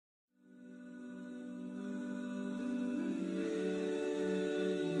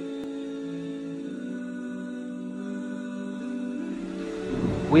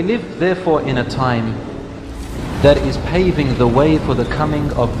We live therefore in a time that is paving the way for the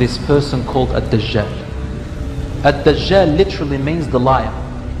coming of this person called Dajjal. Dajjal literally means the liar,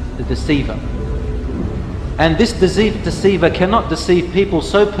 the deceiver. And this deceiver cannot deceive people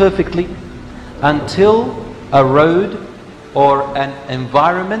so perfectly until a road or an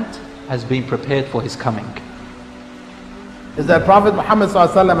environment has been prepared for his coming. Is that Prophet Muhammad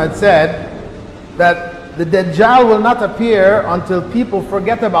ﷺ had said that the Dajjal will not appear until people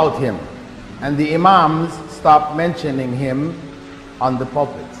forget about him and the Imams stop mentioning him on the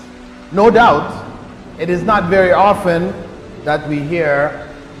pulpits. No doubt, it is not very often that we hear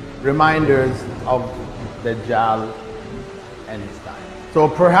reminders of Dajjal and his time. So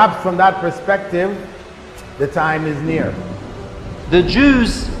perhaps from that perspective, the time is near. The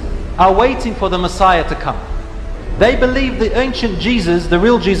Jews are waiting for the Messiah to come. They believe the ancient Jesus, the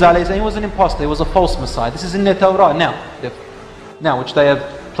real Jesus, he was an impostor, he was a false Messiah. This is in their Torah now, which they have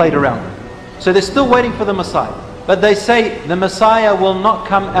played around with. So they're still waiting for the Messiah. But they say the Messiah will not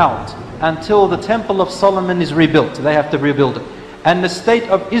come out until the Temple of Solomon is rebuilt. They have to rebuild it. And the state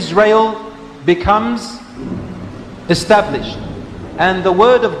of Israel becomes established. And the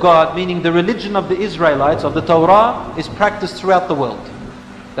word of God, meaning the religion of the Israelites, of the Torah, is practiced throughout the world.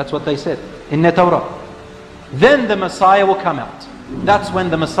 That's what they said in the Torah. Then the Messiah will come out. That's when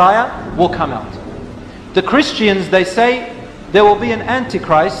the Messiah will come out. The Christians, they say there will be an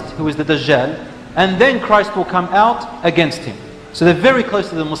Antichrist, who is the Dajjal, and then Christ will come out against him. So they're very close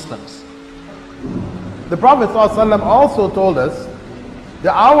to the Muslims. The Prophet ﷺ also told us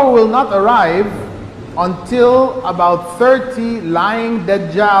the hour will not arrive until about 30 lying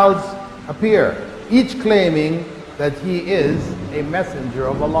Dajjals appear, each claiming that he is a messenger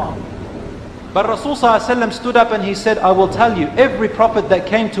of Allah. But Rasul ﷺ stood up and he said, I will tell you, every prophet that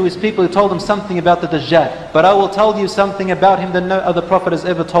came to his people, he told them something about the Dajjal. But I will tell you something about him that no other prophet has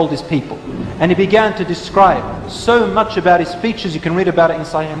ever told his people. And he began to describe so much about his features. You can read about it in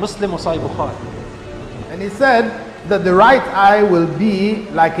Sahih Muslim or Sahih Bukhari. And he said that the right eye will be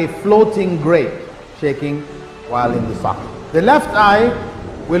like a floating grape, shaking while in the socket. The left eye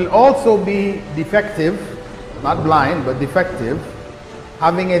will also be defective, not blind, but defective,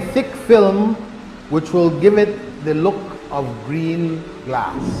 having a thick film which will give it the look of green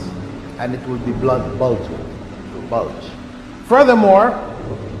glass, and it will be bulge. Furthermore,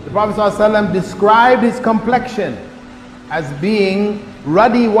 the Prophet ﷺ described his complexion as being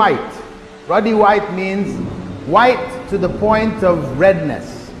ruddy white. Ruddy white means white to the point of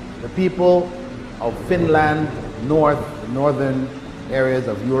redness. The people of Finland, northern areas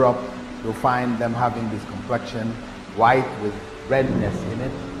of Europe, you'll find them having this complexion, white with redness in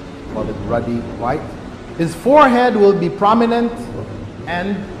it, call it ruddy white. His forehead will be prominent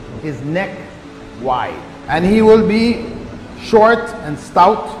and his neck wide. And he will be short and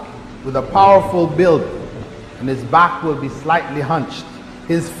stout with a powerful build, and his back will be slightly hunched.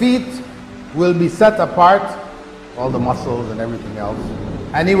 His feet will be set apart, all the muscles and everything else.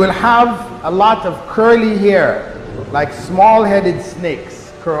 And he will have a lot of curly hair, like small-headed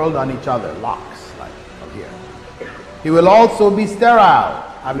snakes curled on each other, locks like of hair. He will also be sterile,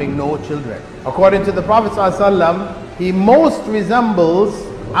 having no children. According to the Prophet ﷺ, he most resembles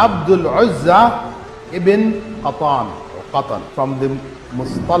Abdul Uzza ibn Qatan from the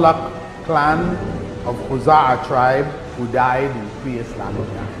Mustalaq clan of Khuza'a tribe, who died in pre-Islamic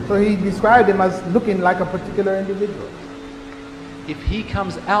times. So he described him as looking like a particular individual. If he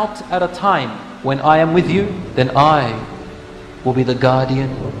comes out at a time when I am with you, then I will be the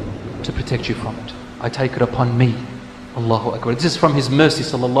guardian to protect you from it. I take it upon me. Allahu Akbar. This is from his mercy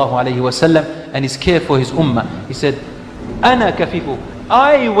sallallahu alayhi wasallam and his care for his ummah. He said, Ana kafifu,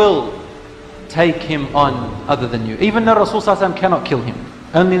 I will take him on other than you. Even though Rasul sallallahu cannot kill him.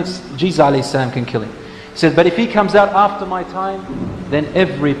 Only Jesus alayhi salam can kill him. He said, but if he comes out after my time, then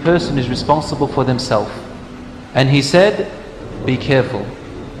every person is responsible for themselves. And he said, be careful,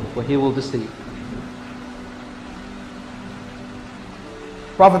 for he will deceive.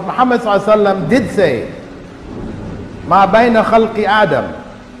 Prophet Muhammad ﷺ did say, ما بين خلق آدم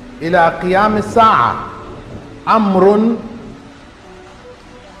إلى قيام الساعة أمر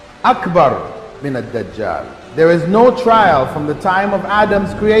أكبر من الدجال. There is no trial from the time of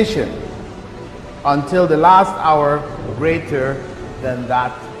Adam's creation until the last hour greater than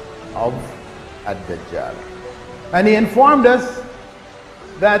that of Ad-Dajjal. And he informed us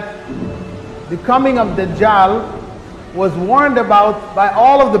that the coming of Dajjal was warned about by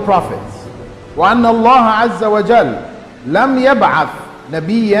all of the prophets. وأن الله عز وجل لم يبعث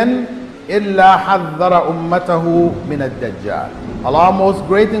نبيا إلا حذر أمته من الدجال. Allah most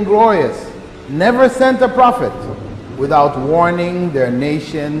great and glorious never sent a prophet without warning their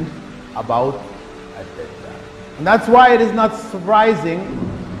nation about a Dajjal. And that's why it is not surprising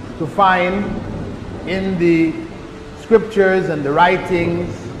to find in the scriptures and the writings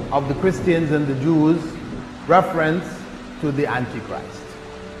of the Christians and the Jews reference to the Antichrist.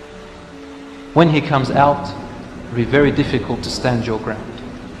 When he comes out, it will be very difficult to stand your ground.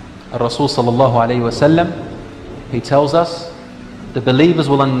 Rasul sallallahu alayhi wasallam, he tells us the believers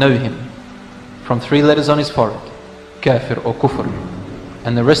will unknow him from 3 letters on his forehead, kafir or kufr,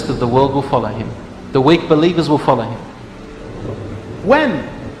 and the rest of the world will follow him. The weak believers will follow him. When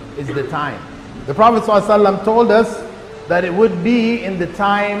is the time? The Prophet ﷺ told us that it would be in the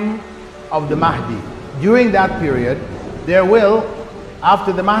time of the Mahdi. During that period, there will,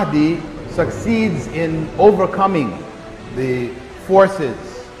 after the Mahdi succeeds in overcoming the forces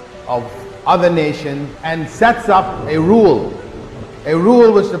of other nations and sets up a rule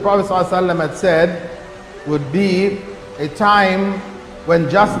which the Prophet ﷺ had said would be a time when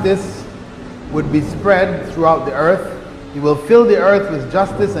justice would be spread throughout the earth. He will fill the earth with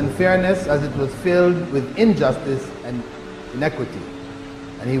justice and fairness as it was filled with injustice and inequity.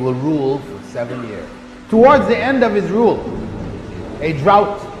 And he will rule for 7 years. Towards the end of his rule, a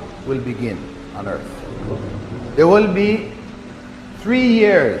drought will begin on earth. There will be 3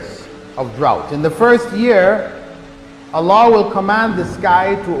 years of drought. In the first year, Allah will command the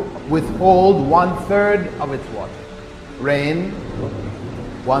sky to withhold 1/3 of its water. Rain,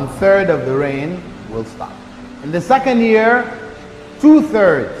 1/3 of the rain will stop. In the second year,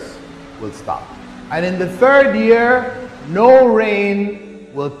 2/3 will stop. And in the third year, no rain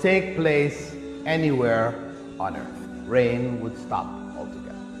will take place anywhere on earth. Rain would stop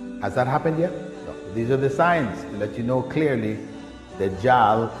altogether. Has that happened yet? No. These are the signs to let you know clearly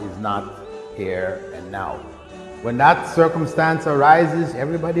Dajjal is not here and now. When that circumstance arises,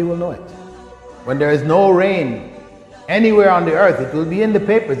 everybody will know it. When there is no rain anywhere on the earth, it will be in the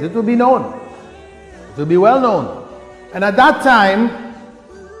papers, it will be known. It will be well known. And at that time,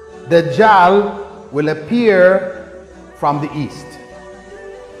 Dajjal will appear from the east.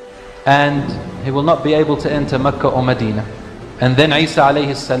 And he will not be able to enter Mecca or Medina. And then Isa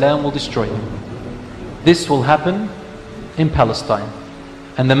alayhi salam will destroy him. This will happen in Palestine.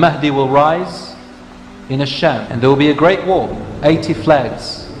 And the Mahdi will rise in Asham. And there will be a great war, 80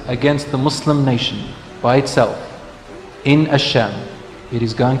 flags against the Muslim nation by itself in Asham. It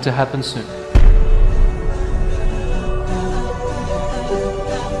is going to happen soon.